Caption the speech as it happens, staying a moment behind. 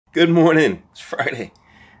Good morning, it's Friday,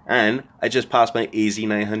 and I just passed my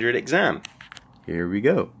Az-900 exam. Here we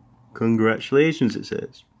go. Congratulations, it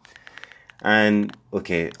says. And,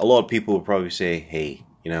 okay, a lot of people will probably say, hey,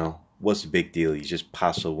 what's the big deal? You just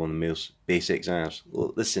passed one of the most basic exams.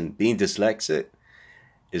 Well, listen, being dyslexic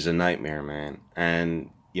is a nightmare, man. And,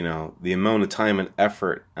 the amount of time and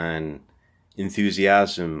effort and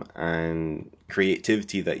enthusiasm and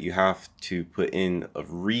creativity that you have to put in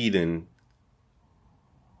of reading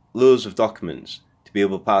loads of documents to be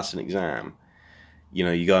able to pass an exam,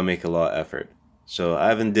 you gotta make a lot of effort. So I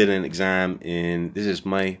haven't did an exam this is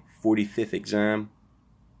my 45th exam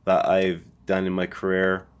that I've done in my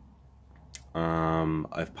career.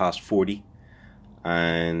 I've passed 40,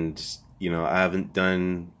 and I haven't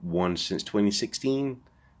done one since 2016.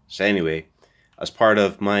 So anyway, as part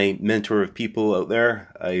of my mentor of people out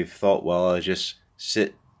there, I've thought, well, I'll just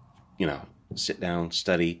sit down,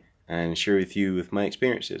 study, and share with you with my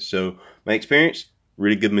experiences. So my experience,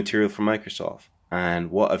 really good material from Microsoft. And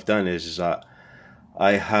what I've done is that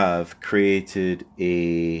I have created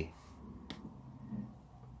a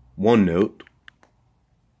OneNote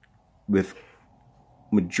with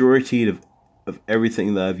majority of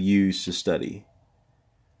everything that I've used to study.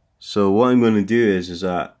 So what I'm going to do is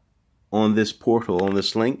that on this portal, on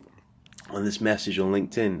this link, on this message on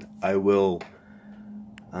LinkedIn, I will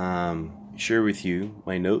share with you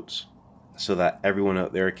my notes so that everyone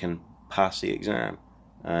out there can pass the exam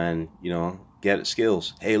and get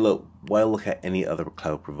skills. Hey, look, why look at any other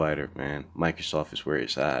cloud provider, man? Microsoft is where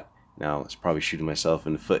it's at. Now, it's probably shooting myself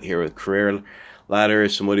in the foot here with career ladder.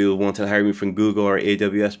 Somebody will want to hire me from Google or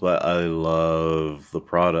AWS, but I love the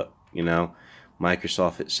product.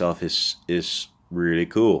 Microsoft itself is really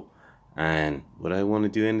cool. And would I want to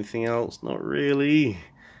do anything else? Not really.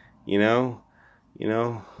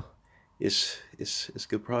 It's a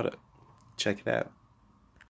good product. Check it out.